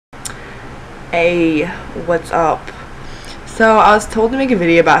Hey, what's up? So I was told to make a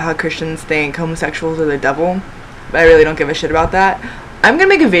video about how Christians think homosexuals are the devil, but I really don't give a shit about that. I'm gonna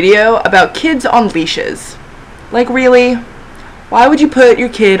make a video about kids on leashes. Like, really? Why would you put your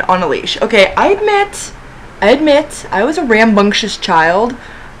kid on a leash? Okay, I admit, I was a rambunctious child.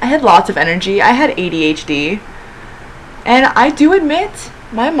 I had lots of energy. I had ADHD. And I do admit,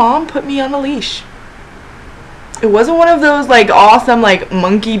 my mom put me on a leash. It wasn't one of those, like, awesome, like,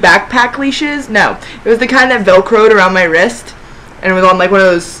 monkey backpack leashes. No. It was the kind that velcroed around my wrist. And it was on, like, one of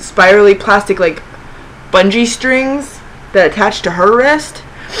those spirally plastic, like, bungee strings that attached to her wrist.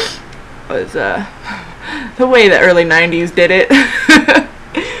 It was, the way the early 90s did it.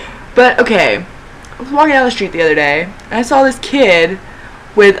 But, okay. I was walking down the street the other day, and I saw this kid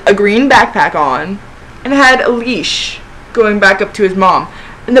with a green backpack on, and had a leash going back up to his mom.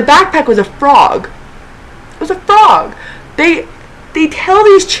 And the backpack was a frog. It was a frog. They tell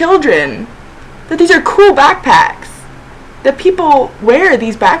these children that these are cool backpacks. That people wear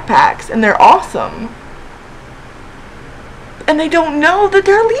these backpacks and they're awesome. And they don't know that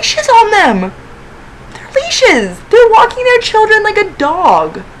there are leashes on them. They're leashes. They're walking their children like a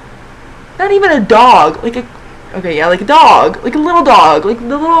dog. Not even a dog. Like a like a dog. Like a little dog. Like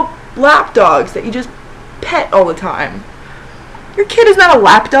the little lap dogs that you just pet all the time. Your kid is not a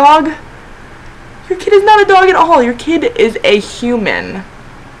lap dog. Your kid is not a dog at all. Your kid is a human.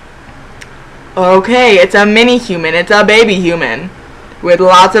 Okay, it's a mini human. It's a baby human with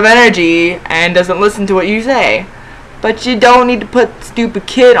lots of energy and doesn't listen to what you say. But you don't need to put stupid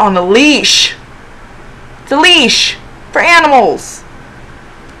kid on a leash. It's a leash for animals.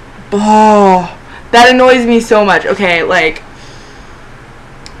 Oh, that annoys me so much. Okay, like,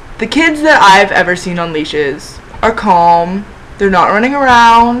 the kids that I've ever seen on leashes are calm. They're not running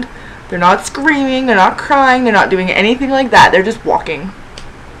around. They're not screaming, they're not crying, they're not doing anything like that. They're just walking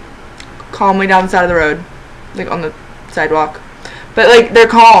calmly down the side of the road, like on the sidewalk. But, like, they're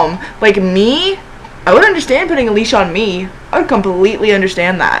calm. Like, me, I would understand putting a leash on me. I would completely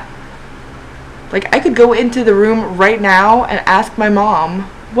understand that. Like, I could go into the room right now and ask my mom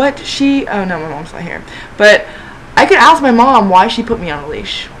what she... Oh, no, my mom's not here. But I could ask my mom why she put me on a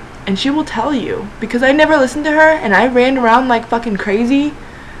leash. And she will tell you. Because I never listened to her, and I ran around like fucking crazy.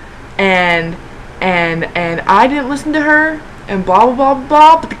 And I didn't listen to her, and blah blah blah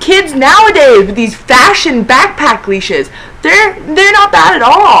blah. But the kids nowadays with these fashion backpack leashes, they're not bad at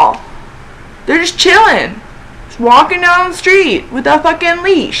all. They're just chilling, just walking down the street with a fucking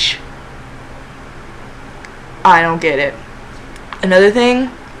leash. I don't get it. Another thing,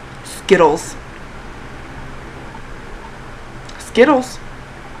 Skittles. Skittles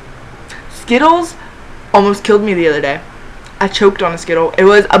almost killed me the other day. I choked on a Skittle. It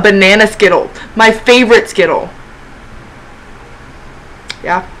was a banana Skittle. My favorite Skittle.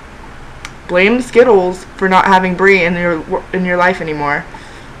 Yeah. Blame the Skittles for not having brie in your life anymore.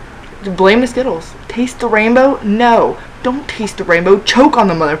 Blame the Skittles. Taste the rainbow? No. Don't taste the rainbow. Choke on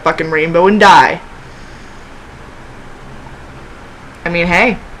the motherfucking rainbow and die. I mean,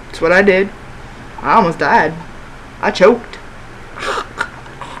 hey. That's what I did. I almost died. I choked.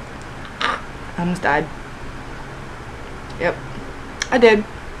 I almost died. Yep, I did.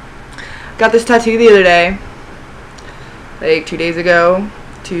 Got this tattoo the other day, like 2 days ago,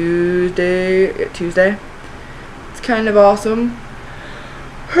 Tuesday. It's kind of awesome.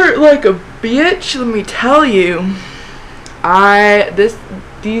 Hurt like a bitch, let me tell you.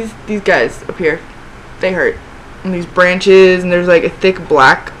 These guys up here, they hurt. And these branches, and there's like a thick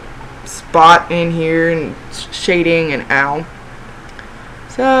black spot in here, and shading, and ow.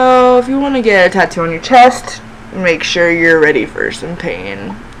 So if you want to get a tattoo on your chest, make sure you're ready for some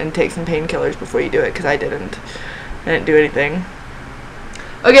pain and take some painkillers before you do it, because I didn't do anything.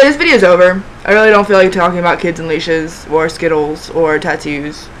 Okay, this video's over. I really don't feel like talking about kids and leashes or Skittles or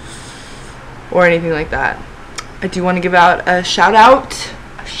tattoos or anything like that. I do want to give out a shout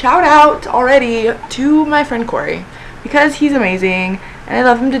out already to my friend Corey, because he's amazing and I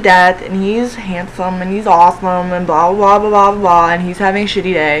love him to death, and he's handsome and he's awesome and blah blah blah blah blah, and he's having a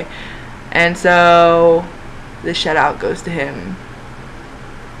shitty day, and so this shout out goes to him.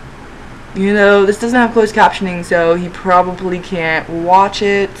 You know, this doesn't have closed captioning, so he probably can't watch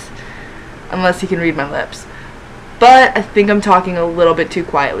it unless he can read my lips. But I think I'm talking a little bit too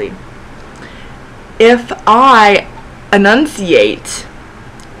quietly. If I enunciate,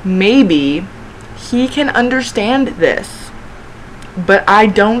 maybe he can understand this. But I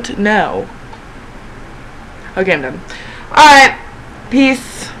don't know. Okay, I'm done. Alright.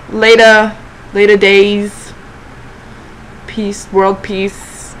 Peace. Later days. Peace. World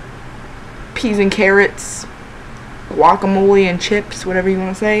peace. Peas and carrots. Guacamole and chips. Whatever you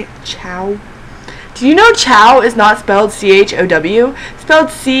want to say. Ciao. Do you know chow is not spelled C-H-O-W? It's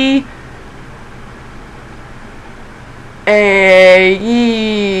spelled C-A-E,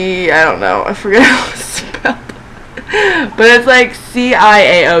 I don't know. I forget how it's spelled. But it's like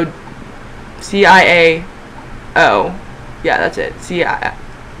C-I-A-O. C-I-A-O. Yeah, that's it.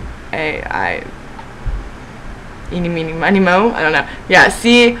 C-I-A-I. Eeny, meeny, miny, mo? I don't know. Yeah,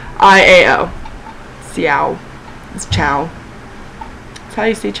 C-I-A-O. Xiao. It's chow. That's how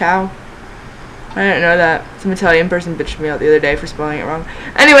you say chow. I didn't know that. Some Italian person bitched me out the other day for spelling it wrong.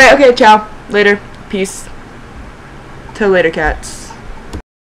 Anyway, okay, ciao. Later. Peace. Till later, cats.